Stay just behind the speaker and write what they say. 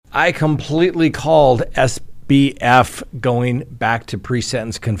I completely called SBF going back to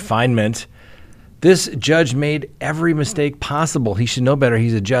pre-sentence confinement. This judge made every mistake possible. He should know better.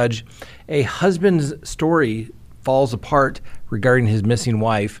 He's a judge. A husband's story falls apart regarding his missing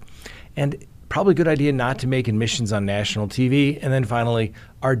wife, and probably a good idea not to make admissions on national TV. And then finally,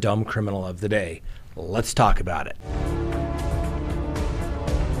 our dumb criminal of the day. Let's talk about it.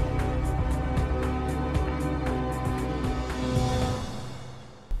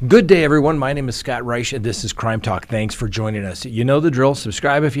 Good day, everyone. My name is Scott Reich, and this is Crime Talk. Thanks for joining us. You know the drill.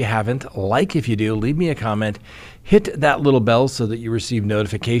 Subscribe if you haven't. Like if you do. Leave me a comment. Hit that little bell so that you receive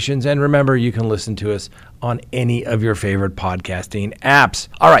notifications. And remember, you can listen to us on any of your favorite podcasting apps.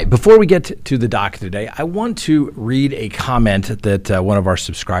 All right, before we get to the docket today, I want to read a comment that one of our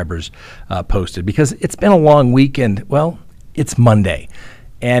subscribers posted, because it's been a long weekend. Well, it's Monday,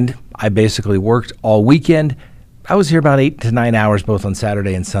 and I basically worked all weekend. I was here about 8 to 9 hours, both on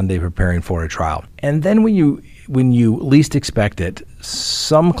Saturday and Sunday, preparing for a trial. And then when you least expect it,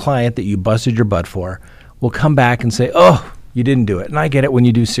 some client that you busted your butt for will come back and say, oh, you didn't do it. And I get it. When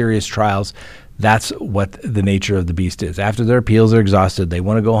you do serious trials, that's what the nature of the beast is. After their appeals are exhausted, they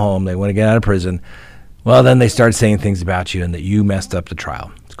want to go home, they want to get out of prison. Well, then they start saying things about you and that you messed up the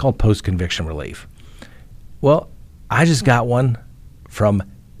trial. It's called post-conviction relief. Well, I just got one from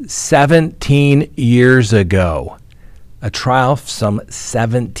 17 years ago. A trial some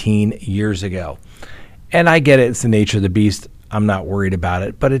 17 years ago. And I get it, it's the nature of the beast. I'm not worried about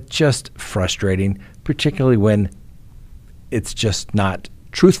it, but it's just frustrating, particularly when it's just not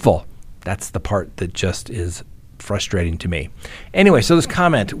truthful. That's the part that just is frustrating to me. Anyway, so this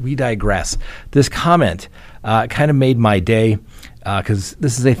comment, we digress. This comment kind of made my day because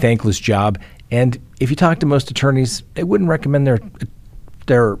this is a thankless job. And if you talk to most attorneys, they wouldn't recommend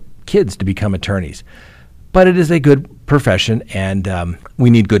their kids to become attorneys. But it is a good profession, and we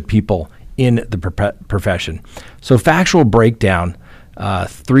need good people in the profession. So Factual Breakdown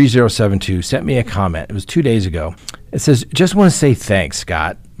 3072 sent me a comment. It was 2 days ago. It says, just want to say thanks,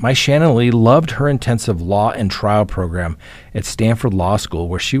 Scott. My Shannon Lee loved her intensive law and trial program at Stanford Law School,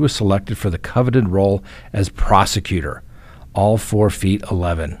 where she was selected for the coveted role as prosecutor. All 4 feet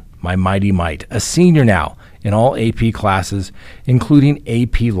 11. My mighty might. A senior now in all AP classes, including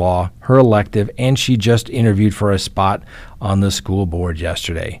AP Law, her elective, and she just interviewed for a spot on the school board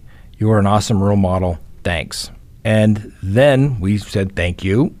yesterday. You are an awesome role model. Thanks. And then we said thank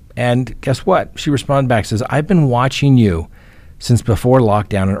you. And guess what? She responded back, says, I've been watching you since before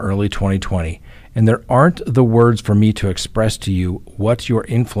lockdown in early 2020, and there aren't the words for me to express to you what your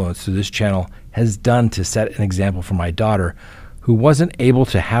influence through this channel has done to set an example for my daughter, who wasn't able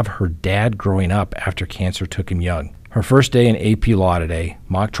to have her dad growing up after cancer took him young. Her first day in AP Law today,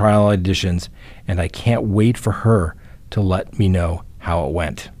 mock trial auditions, and I can't wait for her to let me know how it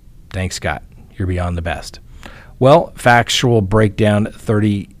went. Thanks, Scott. You're beyond the best. Well, Factual Breakdown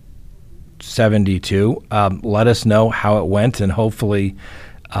 3072, let us know how it went, and hopefully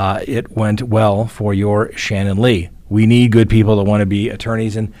it went well for your Shannon Lee. We need good people that want to be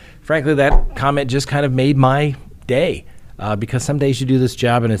attorneys, and frankly, that comment just kind of made my day. Because some days you do this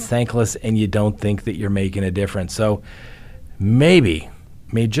job and it's thankless and you don't think that you're making a difference. So maybe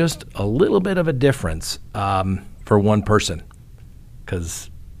made just a little bit of a difference for one person, because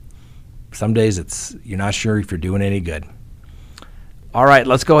some days you're not sure if you're doing any good. All right,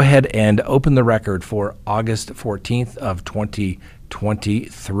 let's go ahead and open the record for August 14th of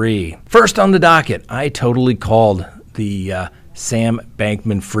 2023. First on the docket, I totally called the Sam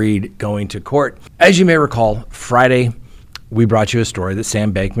Bankman-Fried going to court. As you may recall, Friday, we brought you a story that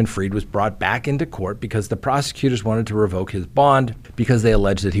Sam Bankman-Fried was brought back into court because the prosecutors wanted to revoke his bond because they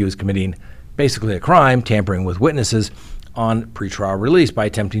alleged that he was committing basically a crime, tampering with witnesses, on pretrial release by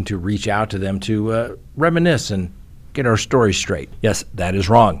attempting to reach out to them to reminisce and get our story straight. Yes, that is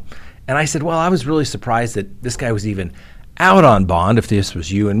wrong. And I said, well, I was really surprised that this guy was even out on bond. If this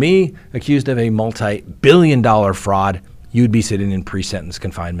was you and me, accused of a multi-billion-dollar fraud, you'd be sitting in pre-sentence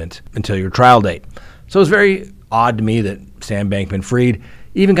confinement until your trial date. So it was very odd to me that Sam Bankman-Fried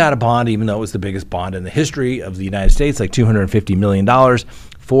even got a bond, even though it was the biggest bond in the history of the United States, like $250 million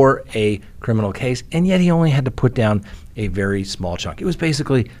for a criminal case, and yet he only had to put down a very small chunk. It was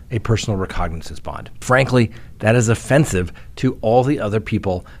basically a personal recognizance bond. Frankly, that is offensive to all the other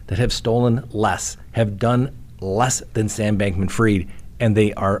people that have stolen less, have done less than Sam Bankman-Fried, and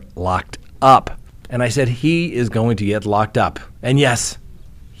they are locked up. And I said he is going to get locked up. And yes,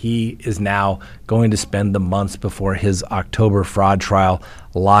 he is now going to spend the months before his October fraud trial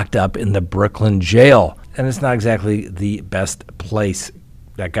locked up in the Brooklyn jail. And it's not exactly the best place.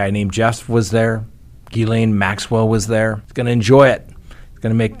 That guy named Jeff was there. Ghislaine Maxwell was there. He's going to enjoy it. He's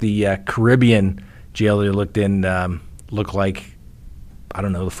Going to make the Caribbean jail they looked in look like, I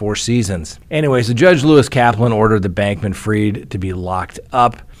don't know, the Four Seasons. Anyways, the Judge Lewis Kaplan ordered the Bankman-Fried to be locked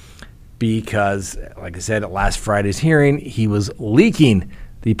up because, like I said, at last Friday's hearing, he was leaking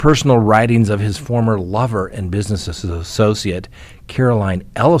the personal writings of his former lover and business associate, Caroline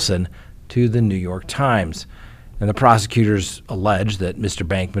Ellison, to the New York Times. And the prosecutors alleged that Mr.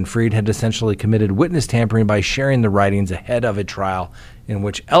 Bankman-Fried had essentially committed witness tampering by sharing the writings ahead of a trial in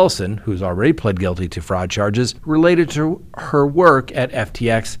which Ellison, who's already pled guilty to fraud charges, related to her work at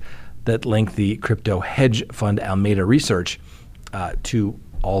FTX that linked the crypto hedge fund Alameda Research to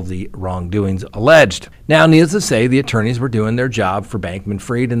all the wrongdoings alleged. Now, needless to say, the attorneys were doing their job for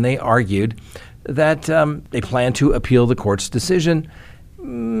Bankman-Fried, and they argued that they plan to appeal the court's decision.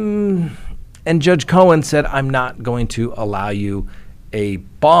 And Judge Cohen said, I'm not going to allow you a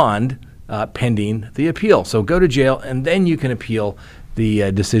bond pending the appeal. So go to jail, and then you can appeal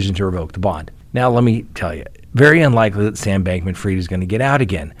the decision to revoke the bond. Now, let me tell you, very unlikely that Sam Bankman-Fried is going to get out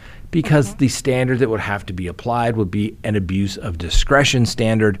again, because the standard that would have to be applied would be an abuse of discretion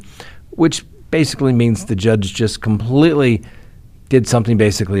standard, which basically means the judge just completely did something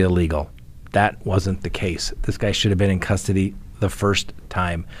basically illegal. That wasn't the case. This guy should have been in custody the first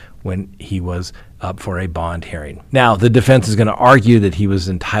time when he was up for a bond hearing. Now, the defense is going to argue that he was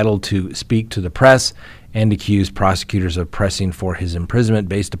entitled to speak to the press and accuse prosecutors of pressing for his imprisonment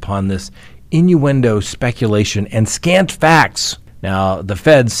based upon this innuendo, speculation, and scant facts. Now, the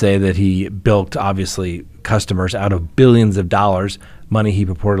feds say that he bilked, obviously, customers out of billions of dollars, money he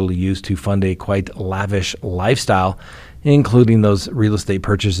purportedly used to fund a quite lavish lifestyle, including those real estate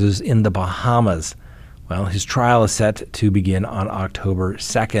purchases in the Bahamas. Well, his trial is set to begin on October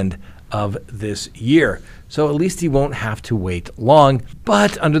 2nd of this year. So at least he won't have to wait long.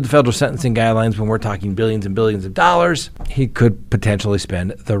 But under the federal sentencing guidelines, when we're talking billions and billions of dollars, he could potentially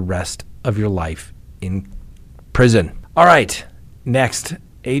spend the rest of your life in prison. All right, next,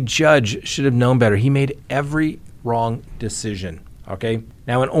 a judge should have known better. He made every wrong decision, okay?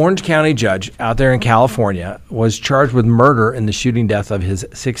 Now, an Orange County judge out there in California was charged with murder in the shooting death of his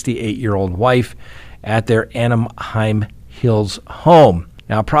 68-year-old wife at their Anaheim Hills home.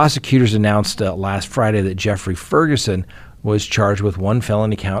 Now, prosecutors announced last Friday that Jeffrey Ferguson was charged with one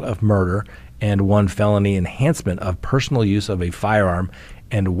felony count of murder and one felony enhancement of personal use of a firearm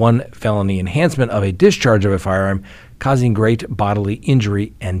and one felony enhancement of a discharge of a firearm causing great bodily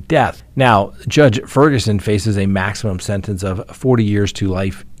injury and death. Now, Judge Ferguson faces a maximum sentence of 40 years to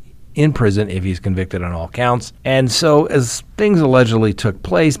life in prison if he's convicted on all counts. And so as things allegedly took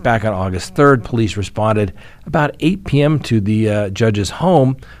place back on August 3rd, police responded about 8 p.m. to the judge's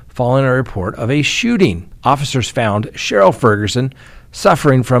home following a report of a shooting. Officers found Cheryl Ferguson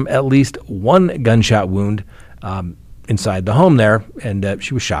suffering from at least one gunshot wound inside the home there, and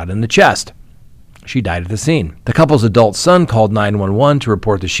she was shot in the chest. She died at the scene. The couple's adult son called 911 to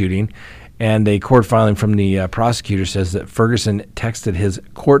report the shooting, and a court filing from the prosecutor says that Ferguson texted his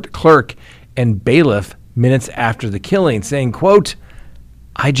court clerk and bailiff minutes after the killing saying, quote,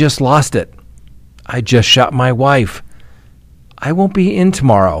 "I just lost it. I just shot my wife. I won't be in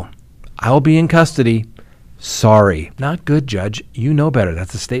tomorrow. I'll be in custody. Sorry." Not good, Judge. You know better.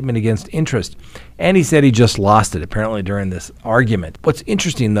 That's a statement against interest. And he said he just lost it, apparently, during this argument. What's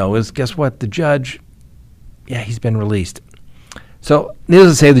interesting, though, is guess what? The judge, he's been released. So,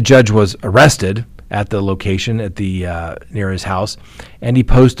 needless to say, the judge was arrested at the location at the near his house, and he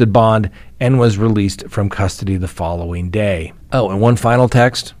posted bond and was released from custody the following day. Oh, and one final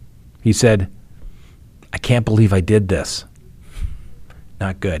text. He said, "I can't believe I did this."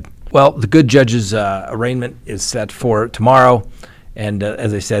 Not good. Well, the good judge's arraignment is set for tomorrow, and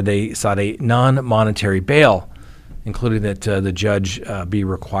as I said, they sought a non-monetary bail, including that the judge be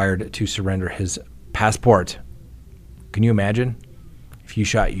required to surrender his passport. Can you imagine if you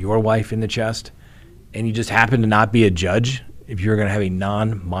shot your wife in the chest and you just happen to not be a judge, if you're going to have a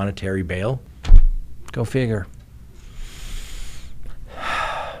non-monetary bail? Go figure.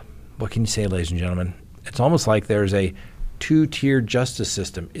 What can you say, ladies and gentlemen? It's almost like there's a two-tier justice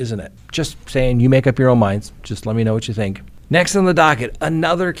system, isn't it? Just saying, you make up your own minds. Just let me know what you think. Next on the docket,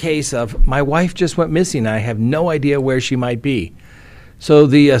 another case of my wife just went missing. I have no idea where she might be. So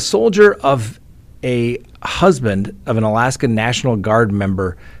the soldier of a husband of an Alaska National Guard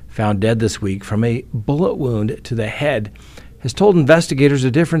member found dead this week from a bullet wound to the head has told investigators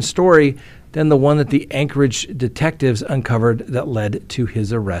a different story than the one that the Anchorage detectives uncovered that led to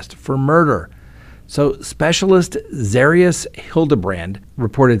his arrest for murder. So specialist Zarius Hildebrand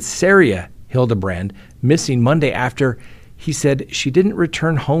reported Saria Hildebrand missing Monday after He said she didn't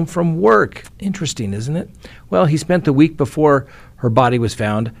return home from work. Interesting, isn't it? Well, he spent the week before her body was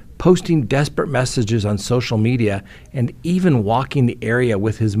found posting desperate messages on social media and even walking the area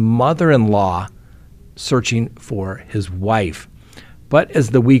with his mother-in-law searching for his wife. But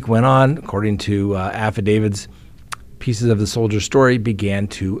as the week went on, according to affidavits, pieces of the soldier's story began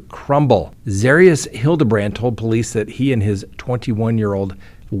to crumble. Zarius Hildebrand told police that he and his 21-year-old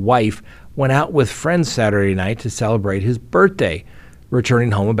wife went out with friends Saturday night to celebrate his birthday,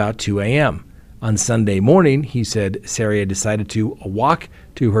 returning home about 2 a.m. On Sunday morning, he said Saria decided to walk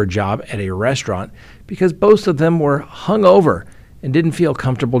to her job at a restaurant because both of them were hungover and didn't feel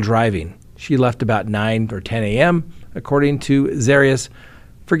comfortable driving. She left about 9 or 10 a.m., according to Zarius,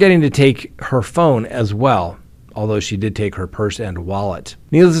 forgetting to take her phone as well, although she did take her purse and wallet.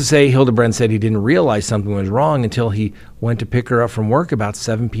 Needless to say, Hildebrand said he didn't realize something was wrong until he went to pick her up from work about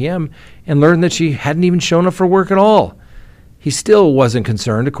 7 p.m. and learned that she hadn't even shown up for work at all. He still wasn't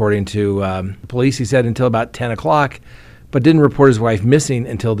concerned, according to police, he said, until about 10 o'clock, but didn't report his wife missing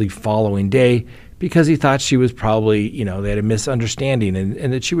until the following day because he thought she was probably, they had a misunderstanding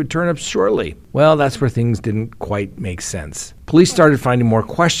and that she would turn up shortly. Well, that's where things didn't quite make sense. Police started finding more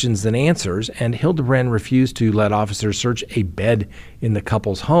questions than answers, and Hildebrand refused to let officers search a bed in the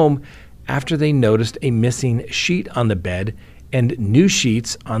couple's home after they noticed a missing sheet on the bed and new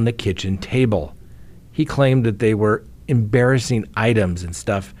sheets on the kitchen table. He claimed that they were embarrassing items and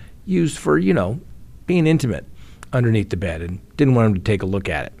stuff used for, being intimate underneath the bed and didn't want him to take a look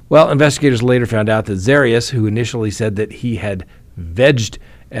at it. Well, investigators later found out that Zarius, who initially said that he had vegged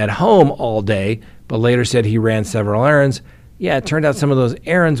at home all day, but later said he ran several errands. Yeah, it turned out some of those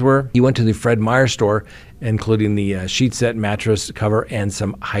errands were he went to the Fred Meyer store, including the sheet set, mattress cover, and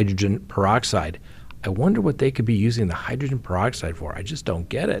some hydrogen peroxide. I wonder what they could be using the hydrogen peroxide for. I just don't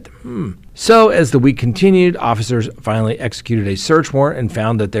get it. So as the week continued, officers finally executed a search warrant and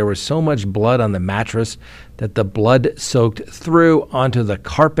found that there was so much blood on the mattress that the blood soaked through onto the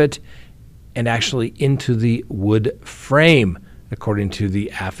carpet and actually into the wood frame, according to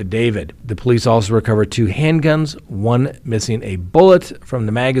the affidavit. The police also recovered 2 handguns, one missing a bullet from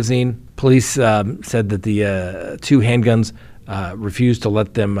the magazine. Police said that the 2 handguns refused to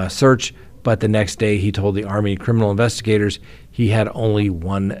let them search, but the next day he told the Army criminal investigators he had only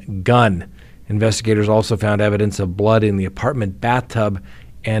 1 gun. Investigators also found evidence of blood in the apartment bathtub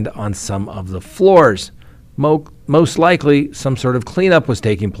and on some of the floors. Most likely, some sort of cleanup was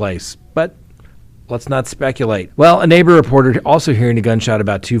taking place, but let's not speculate. Well, a neighbor reported also hearing a gunshot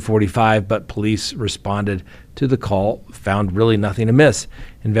about 2:45, but police responded to the call, found really nothing amiss.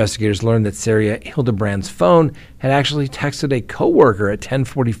 Investigators learned that Saria Hildebrand's phone had actually texted a coworker at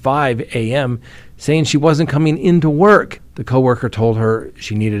 10:45 a.m. saying she wasn't coming into work. The coworker told her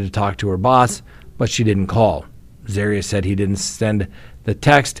she needed to talk to her boss, but she didn't call. Zaria said he didn't send the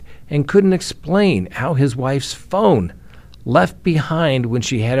text and couldn't explain how his wife's phone, left behind when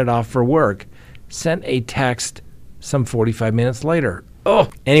she headed off for work, sent a text some 45 minutes later.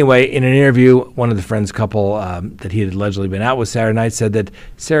 Anyway, in an interview, one of the friends couple that he had allegedly been out with Saturday night said that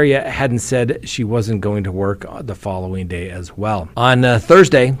Saria hadn't said she wasn't going to work the following day as well. On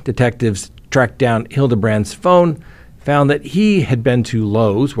Thursday, detectives tracked down Hildebrand's phone, found that he had been to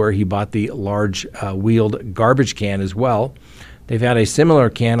Lowe's where he bought the large wheeled garbage can as well. They found a similar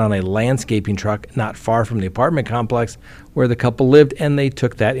can on a landscaping truck not far from the apartment complex where the couple lived, and they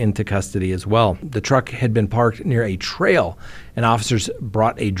took that into custody as well. The truck had been parked near a trail, and officers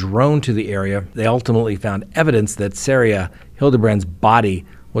brought a drone to the area. They ultimately found evidence that Saria Hildebrand's body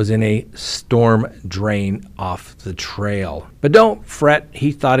was in a storm drain off the trail. But don't fret,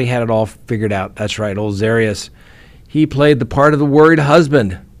 he thought he had it all figured out. That's right, old Zarius. He played the part of the worried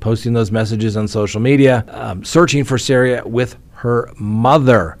husband, posting those messages on social media, searching for Saria with her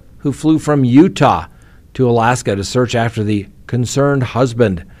mother, who flew from Utah to Alaska to search after the concerned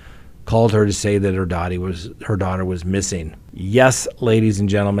husband called her to say that her daughter was missing. Yes, ladies and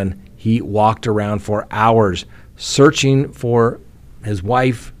gentlemen, he walked around for hours searching for his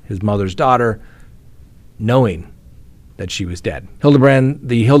wife, his mother's daughter, knowing that she was dead. The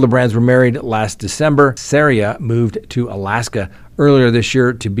Hildebrands were married last December. Saria moved to Alaska earlier this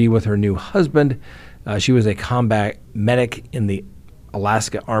year to be with her new husband. She was a combat medic in the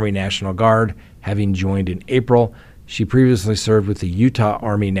Alaska Army National Guard, having joined in April. She previously served with the Utah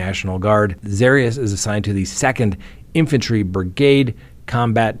Army National Guard. Zarius is assigned to the 2nd Infantry Brigade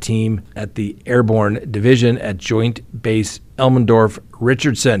combat team at the Airborne Division at Joint Base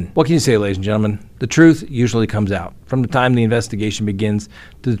Elmendorf-Richardson. What can you say, ladies and gentlemen? The truth usually comes out. From the time the investigation begins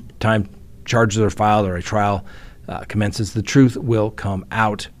to the time charges are filed or a trial commences, the truth will come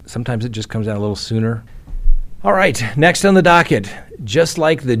out. Sometimes it just comes out a little sooner All right, next on the docket, just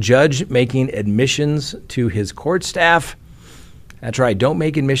like the judge making admissions to his court staff, that's right, don't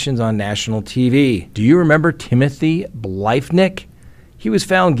make admissions on national TV. Do you remember Timothy Blyfnick? He was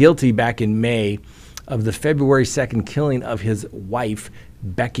found guilty back in May of the February 2nd killing of his wife,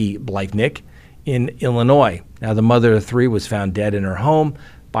 Becky Blyfnick, in Illinois. Now, the mother of three was found dead in her home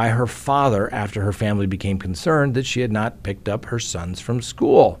by her father after her family became concerned that she had not picked up her sons from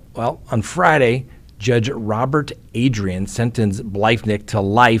school. Well, on Friday, Judge Robert Adrian sentenced Blyfnick to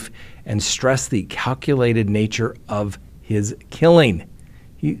life and stressed the calculated nature of his killing.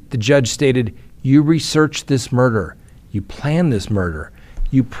 The judge stated, "You researched this murder. You planned this murder.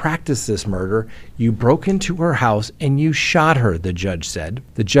 You practiced this murder. You broke into her house and you shot her," the judge said.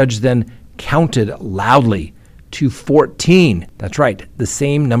 The judge then counted loudly to 14. That's right, the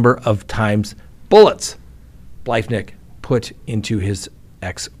same number of times bullets Blyfnick put into his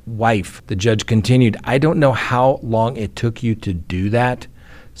ex-wife. The judge continued, "I don't know how long it took you to do that.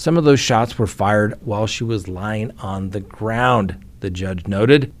 Some of those shots were fired while she was lying on the ground," the judge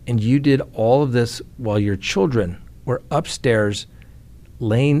noted. "And you did all of this while your children were upstairs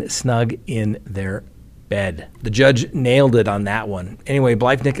laying snug in their bed." The judge nailed it on that one. Anyway,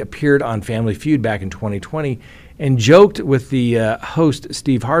 Blyfnick appeared on Family Feud back in 2020 and joked with the host,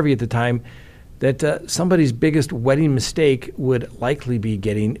 Steve Harvey, at the time, that somebody's biggest wedding mistake would likely be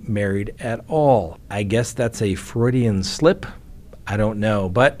getting married at all. I guess that's a Freudian slip. I don't know,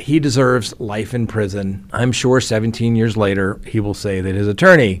 but he deserves life in prison. I'm sure 17 years later, he will say that his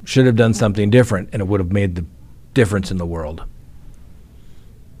attorney should have done something different and it would have made the difference in the world.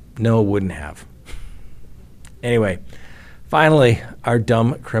 No, it wouldn't have. Anyway, finally, our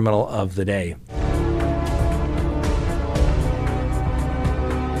dumb criminal of the day.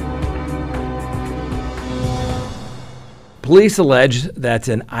 Police allege that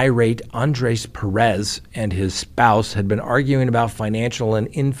an irate Andres Perez and his spouse had been arguing about financial and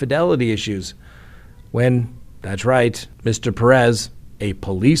infidelity issues when, that's right, Mr. Perez, a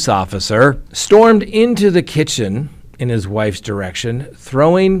police officer, stormed into the kitchen in his wife's direction,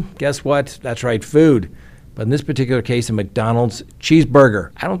 throwing, guess what? That's right, food. But in this particular case, a McDonald's cheeseburger.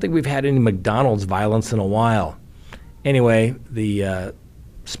 I don't think we've had any McDonald's violence in a while. Anyway, the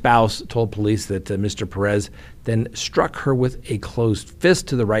spouse told police that Mr. Perez then struck her with a closed fist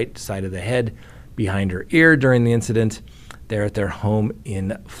to the right side of the head behind her ear during the incident there at their home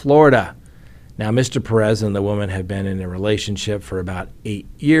in Florida. Now, Mr. Perez and the woman have been in a relationship for about 8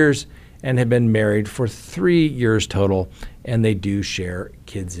 years and have been married for 3 years total, and they do share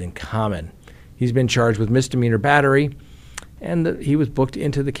kids in common. He's been charged with misdemeanor battery, and he was booked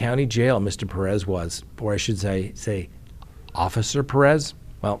into the county jail, Mr. Perez was. Or I should say Officer Perez.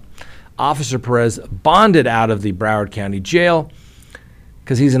 Well, Officer Perez bonded out of the Broward County Jail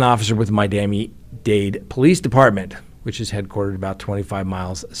because he's an officer with the Miami-Dade Police Department, which is headquartered about 25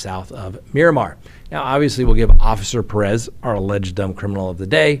 miles south of Miramar. Now, obviously, we'll give Officer Perez, our alleged dumb criminal of the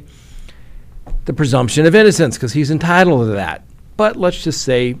day, the presumption of innocence because he's entitled to that. But let's just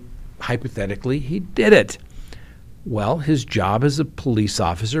say, hypothetically, he did it. Well, his job as a police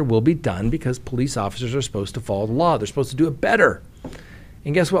officer will be done because police officers are supposed to follow the law. They're supposed to do it better.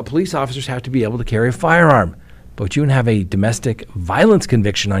 And guess what? Police officers have to be able to carry a firearm. But you can have a domestic violence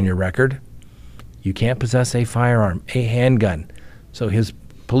conviction on your record. You can't possess a firearm, a handgun. So his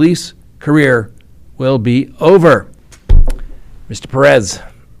police career will be over. Mr. Perez,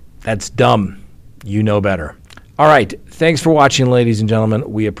 that's dumb. You know better. All right. Thanks for watching, ladies and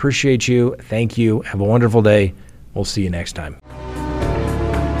gentlemen. We appreciate you. Thank you. Have a wonderful day. We'll see you next time.